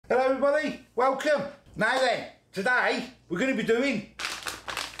Hello everybody, welcome. Now then, today we're going to be doing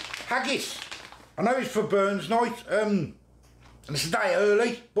haggis. I know it's for Burns night, and it's a day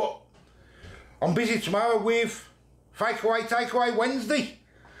early, but I'm busy tomorrow with takeaway Wednesday.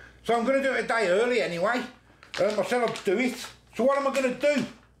 So I'm going to do it a day early anyway. I said I'd do it. So what am I going to do?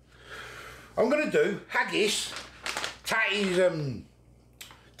 I'm going to do haggis, tatties,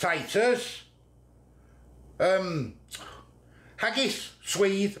 taters, haggis,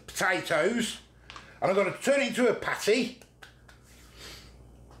 Swede, potatoes, and I'm going to turn it into a patty,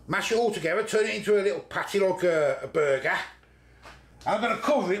 mash it all together, turn it into a little patty like a burger, and I'm going to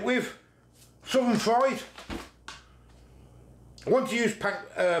cover it with southern fried. I want to use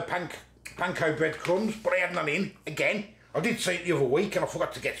panko breadcrumbs, but I had none in, again. I did see it the other week and I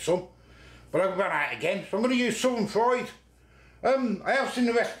forgot to get some, but I've run out again, so I'm going to use southern fried. I have seen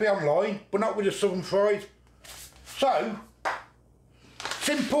the recipe online, but not with the southern fried. So,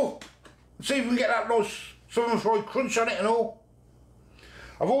 simple. Let's see if we can get that nice southern fried crunch on it and all.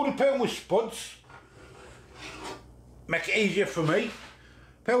 I've already peeled my spuds. Make it easier for me.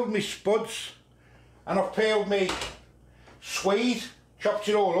 Peeled my spuds, and I've peeled my Swede, chopped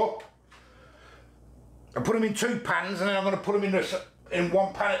it all up. I put them in 2 pans, and then I'm going to put them in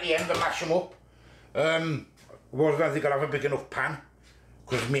one pan at the end and mash them up. Otherwise I don't think I'll have a big enough pan,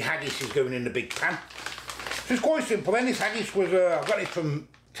 because my haggis is going in the big pan. So it's quite simple then. This haggis was, I got it from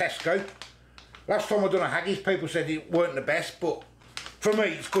Tesco. Last time I done a haggis, people said it weren't the best, but for me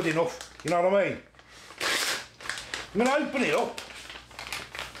it's good enough, you know what I mean? I'm going to open it up.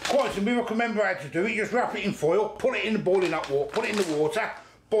 Quite simple. If I can remember how to do it, just wrap it in foil, put it in the boiling hot water, put it in the water,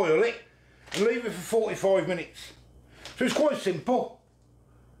 boil it, and leave it for 45 minutes. So it's quite simple.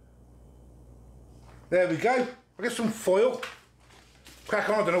 There we go. I'll get some foil. Crack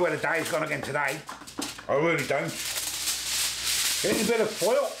on. I don't know where the day's gone again today. I really don't. Get a bit of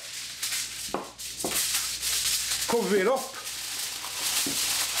foil. Cover it up.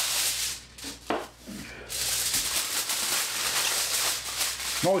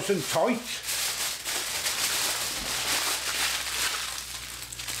 Nice and tight.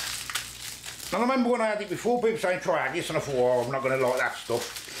 And I remember when I had it before, people saying try haggis, and I thought, oh, I'm not going to like that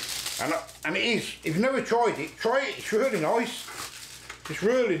stuff. And it is. If you've never tried it, try it. It's really nice. It's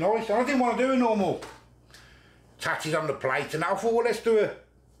really nice. And I didn't want to do a normal tatties on the plate, and I thought, well, let's do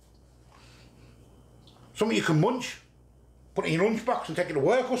something you can munch. Put it in your lunchbox and take it to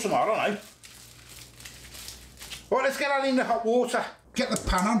work or something, I don't know. Right, let's get that in the hot water. Get the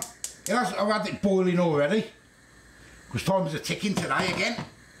pan on. I've had it boiling already, because time's a ticking today again.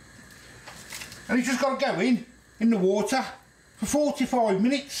 And you just got to go in the water for 45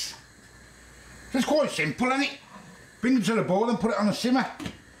 minutes. So it's quite simple, isn't it? Bring them to the boil and put it on a simmer.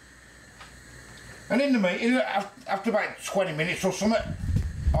 And in the meat, after about 20 minutes or something,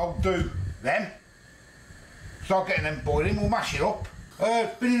 I'll do them. Start getting them boiling, we'll mash it up.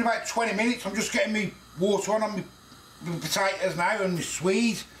 It's been in about 20 minutes, I'm just getting my water on my potatoes now and my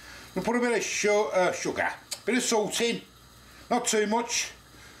Swede. I'll put a bit of sugar, a bit of salt in, not too much.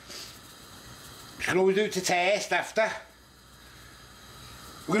 You can always do it to taste after.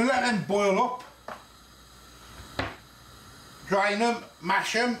 We're going to let them boil up. Drain them,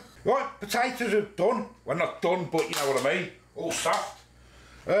 mash them. Right, potatoes are done. Well, not done, but you know what I mean. All soft.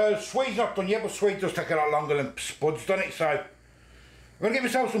 Swede's not done yet, but Swede does take a lot longer than spuds, doesn't it? So, I'm going to get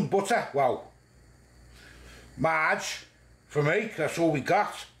myself some butter. Well, marge for me, because that's all we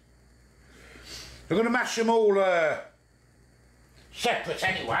got. I'm going to mash them all separate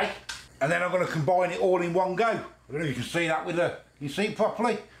anyway. And then I'm going to combine it all in one go. I don't know if you can see that with the, you see it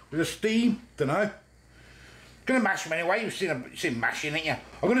properly? With the steam, don't know. Going to mash them anyway, you've seen mashing, ain't you?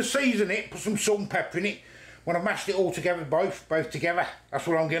 I'm going to season it, put some salt and pepper in it. When I've mashed it all together, both together, that's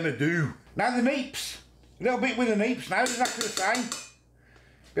what I'm going to do. Now the neeps. A little bit with the neeps now, exactly the same.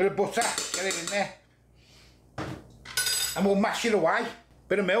 Bit of butter, get it in there. And we'll mash it away.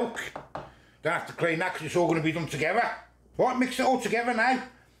 Bit of milk. Don't have to clean that because it's all going to be done together. Right, mix it all together now.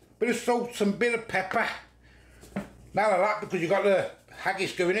 Bit of salt, some bit of pepper. None of that because you've got the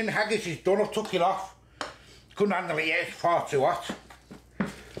haggis going in. The haggis is done, I've took it off. Couldn't handle it yet, it's far too hot.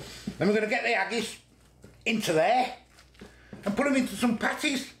 Then we're going to get the haggis into there and put them into some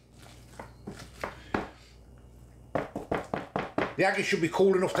patties. The haggis should be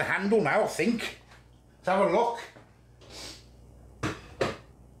cool enough to handle now, I think. Let's have a look. Ow,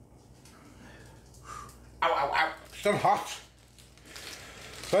 ow, ow, still hot.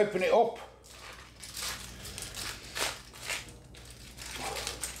 Let's open it up.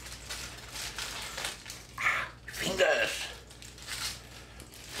 Fingers.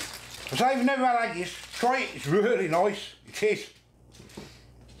 So if you've never had haggis, try it, it's really nice, it is.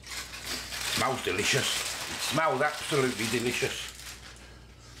 smells delicious. It smells absolutely delicious.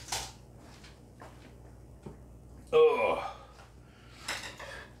 Oh.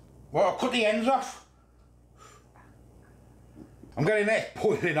 Well, I'll cut the ends off. I'm getting there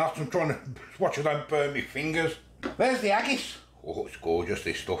boiling hot. I'm trying to watch I don't burn my fingers. There's the haggis. Oh, it's gorgeous,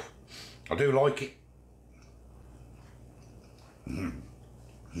 this stuff. I do like it. Now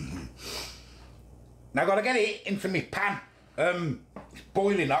I've got to get it into my pan. It's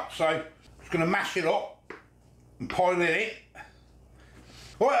boiling hot, so I'm just going to mash it up and pile it in.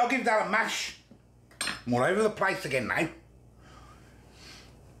 Right, I'll give that a mash. I'm all over the place again now. And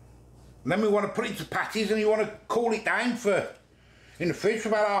then we want to put it into patties, and you want to cool it down in the fridge for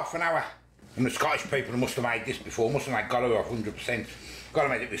about half an hour. And the Scottish people must have made this before, must have got it off 100%. Got to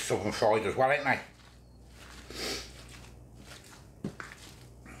make it with southern fried as well, ain't they?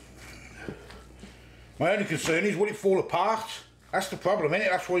 My only concern is, will it fall apart? That's the problem, innit?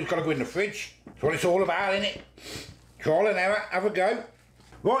 That's why it's got to go in the fridge. That's what it's all about, innit? Trial and error, have a go.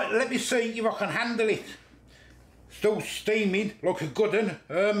 Right, let me see if I can handle it. Still steaming like a good one.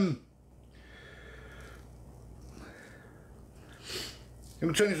 I'm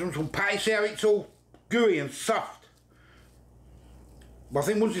going to turn this into some patty, see how it's all gooey and soft. But I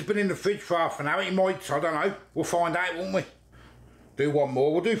think once it's been in the fridge for half an hour, it might, I don't know. We'll find out, won't we? Do one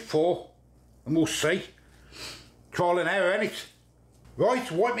more, we'll do 4, and we'll see. Trial and error, innit?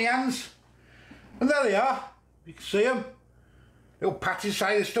 Right, wipe my hands. And there they are. You can see them. Little patties,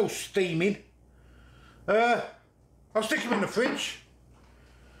 say they're still steaming. I'll stick them in the fridge.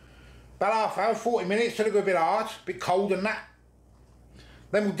 About half hour, 40 minutes till they go a bit hard, a bit cold and that.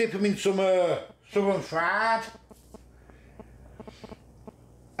 Then we'll dip them in some southern fried.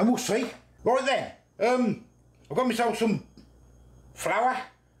 And we'll see. Right then, I've got myself some flour, a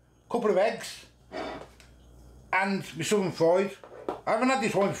couple of eggs, and my southern fried. I haven't had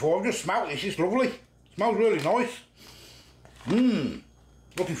this one before, I've just smelt this, it's lovely. It smells really nice.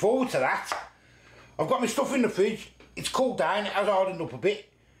 Looking forward to that. I've got my stuff in the fridge, it's cooled down, it has hardened up a bit.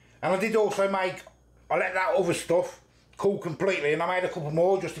 And I did also make, I let that other stuff cool completely, and I made a couple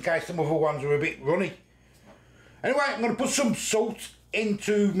more just in case some other ones are a bit runny. Anyway, I'm going to put some salt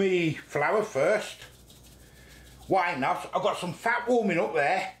into my flour first. Why not? I've got some fat warming up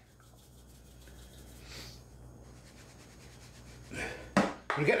there.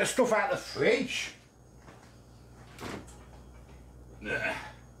 I'm going to get the stuff out of the fridge. There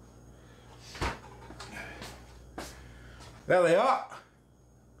they are.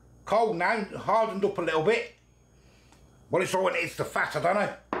 Cold now, hardened up a little bit. Well, it's all when it's the fat, I don't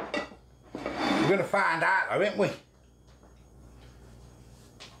know. We're going to find out though, ain't we?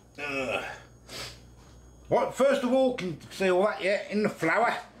 Right, first of all, can you see all that, yeah, in the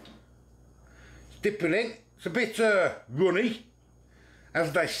flour. Dip it in. It's a bit runny,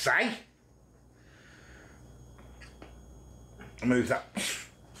 as they say. Move that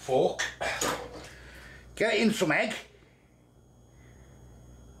fork. Get it in some egg.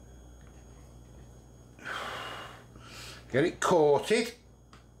 Get it coated.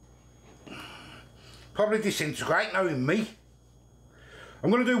 Probably disintegrate, knowing me.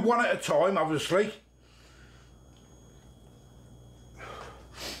 I'm going to do one at a time, obviously.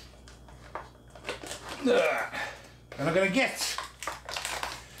 And I'm going to get...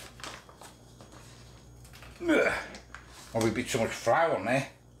 Probably a bit too much flour on there.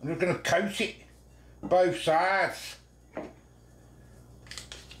 I'm just going to coat it, both sides.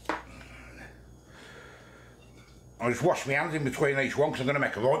 I'll just wash my hands in between each one because I'm going to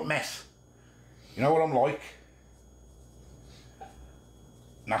make a right mess. You know what I'm like?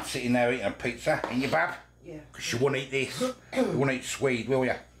 Not sitting there eating a pizza, ain't you, Bab? Yeah. Because you won't eat this. You won't eat Swede, will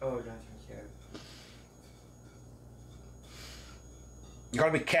you? Oh, no, thank you. You've got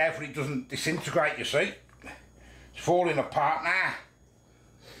to be careful it doesn't disintegrate, you see. It's falling apart now.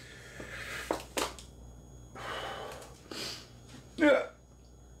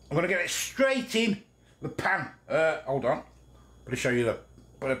 I'm going to get it straight in the pan. Hold on. Better show you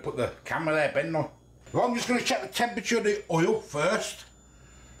better put the camera there, Ben. Well, I'm just going to check the temperature of the oil first.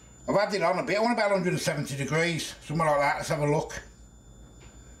 I've had it on a bit. I want about 170 degrees, something like that. Let's have a look.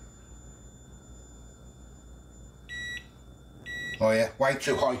 Oh yeah, way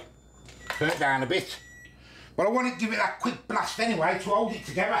too high. Turn it down a bit. But I want to give it that quick blast anyway to hold it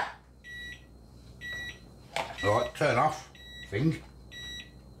together. Right, turn off thing.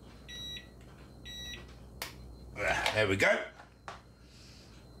 There we go.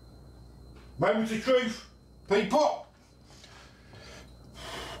 Moment of truth, people.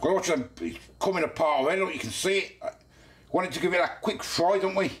 Got to watch them coming apart already, look, you can see it. Wanted to give it that quick fry,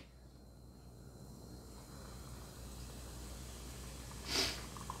 don't we?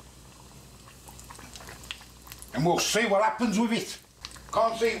 and we'll see what happens with it.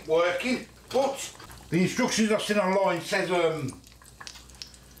 Can't see it working, but the instructions I've seen online says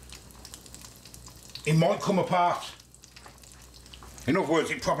it might come apart. In other words,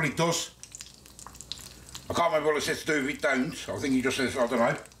 it probably does. I can't remember what it says to do if it don't. I think it just says, I don't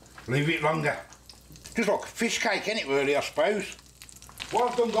know, leave it longer. Just like a fish cake, ain't it, really, I suppose.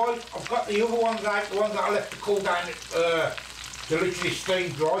 What I've done, guys, I've got the other ones out, the ones that I left to cool down, they're literally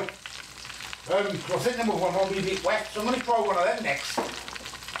steam dry. So I think them other ones might be a bit wet, so I'm going to try one of them next.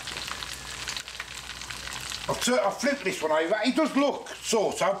 I've flipped this one over. It does look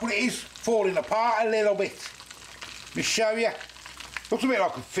sort of, but it is falling apart a little bit. Let me show you. Looks a bit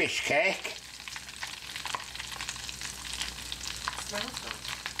like a fish cake.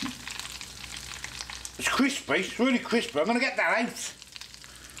 It's crispy, it's really crispy. I'm going to get that out.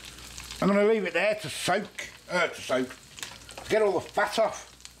 I'm going to leave it there to soak, to get all the fat off.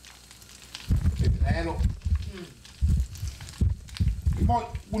 Leave it there, look. It might,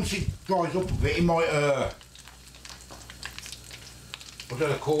 once it dries up a bit, it might, what do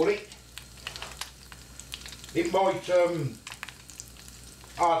they call it? It might,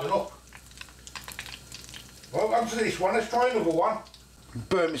 harden up. Well, onto this one, let's try another one.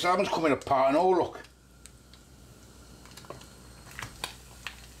 Burn, my salmon's coming apart and all, look.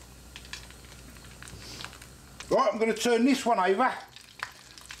 Right, I'm going to turn this one over.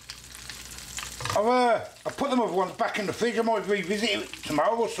 I've put them other ones back in the fridge. I might revisit it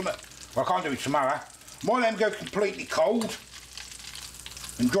tomorrow or something. Well, I can't do it tomorrow. Might let them go completely cold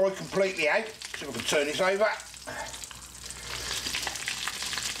and dry completely out. See if I can turn this over.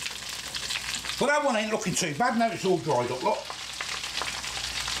 But that one ain't looking too bad now it's all dried up, look.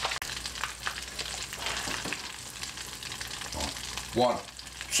 One,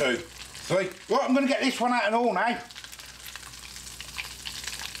 two, three. Right, I'm going to get this one out and all now.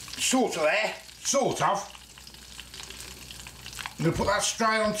 Sort of there, sort of. I'm going to put that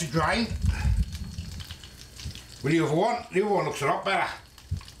straight on to drain. With the other one looks a lot better.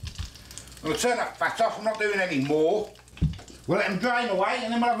 I'm going to turn that fat off, I'm not doing any more. We'll let them drain away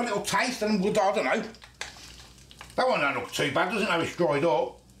and then we'll have a little taste and we'll, I don't know. That one don't look too bad, doesn't it, how it's dried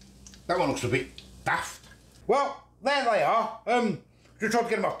up. That one looks a bit daft. Well, there they are. Just tried to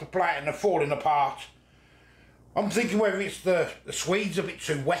get them off the plate and they're falling apart. I'm thinking whether it's the Swede's a bit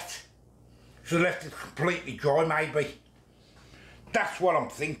too wet. Should have left it completely dry, maybe. That's what I'm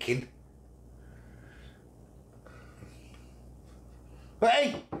thinking. But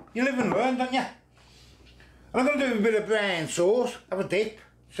hey, you live and learn, don't you? I'm going to do a bit of brown sauce, have a dip,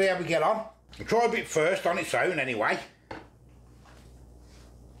 see how we get on. I'll try a bit first on its own anyway.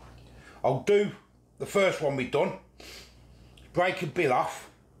 I'll do the first one we've done. Break a bit off.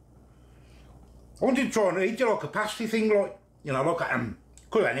 I wanted to try and eat it like a pasty thing, like, you know, like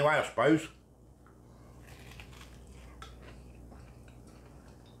could anyway, I suppose.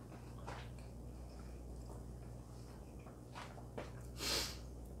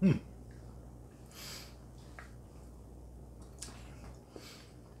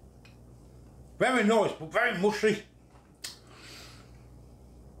 Very nice, but very mushy.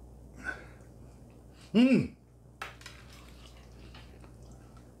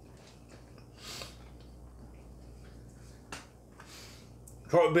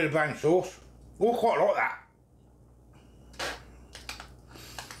 Try a bit of brown sauce. Oh, quite like that.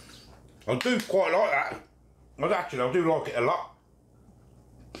 I do quite like that. I do like it a lot.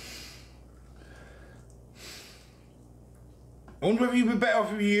 I wonder if you'd be better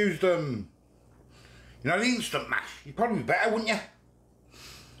off if you used, you know, the instant mash. You'd probably be better, wouldn't you?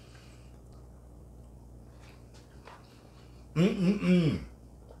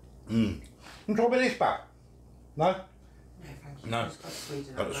 You can try a bit of this back? No? No, thank you. No. It's got Swede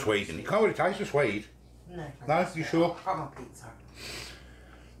in it. Got the Swede in it. You can't really taste the Swede. No, No, you sure? I've got my pizza.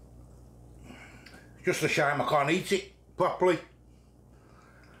 It's just a shame I can't eat it properly.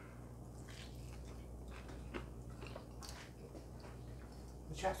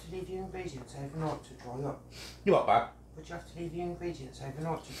 Would you have to leave your ingredients overnight to dry up? You what, bad? Would you have to leave your ingredients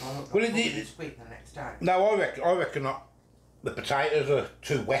overnight to dry up? Well, Like it- this week the next day? No, I reckon not. The potatoes are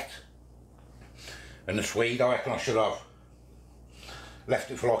too wet. And the Swede, I reckon I should have left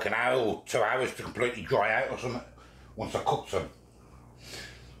it for like an hour or 2 hours to completely dry out or something once I cooked them.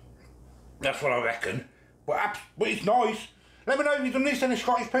 That's what I reckon. But it's nice. Let me know if you've done this, any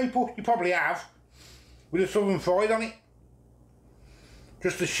Scottish people. You probably have. With a southern fried on it.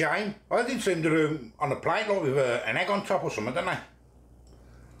 Just a shame. I did seem to do them on a plate like with an egg on top or something, didn't I?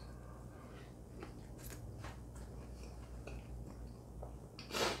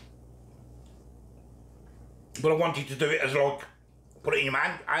 But I wanted to do it as like, put it in your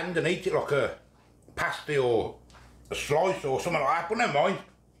hand and eat it like a pasty or a slice or something like that, but never mind.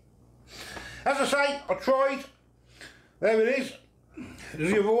 As I say, I tried. There it is.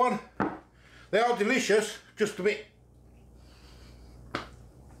 There's the other one. They are delicious, just a bit.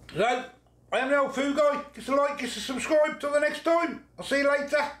 So, I am the old food guy. Give us a like, give us a subscribe. Till the next time. I'll see you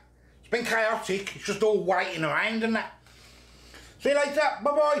later. It's been chaotic. It's just all waiting around and that. See you later.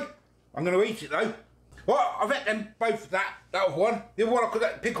 Bye bye. I'm going to eat it though. Well, I've ate them both. That was one. The other one I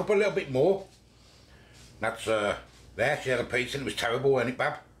could pick up a little bit more. That's there. She had a pizza and it was terrible, wasn't it,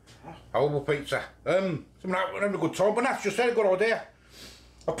 Bab? Horrible pizza. Something like having a good time, but that's just a good idea.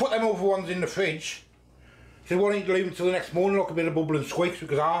 I put them other ones in the fridge. She said, why don't you leave them till the next morning, like a bit of bubble and squeak,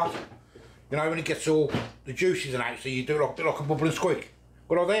 because hard. You know, when it gets all the juices and out, so you do like a bit like a bubble and squeak.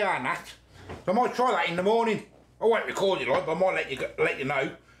 Good idea, and that. So I might try that in the morning. I won't record it, like, but I might let you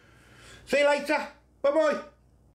know. See you later. Bye bye.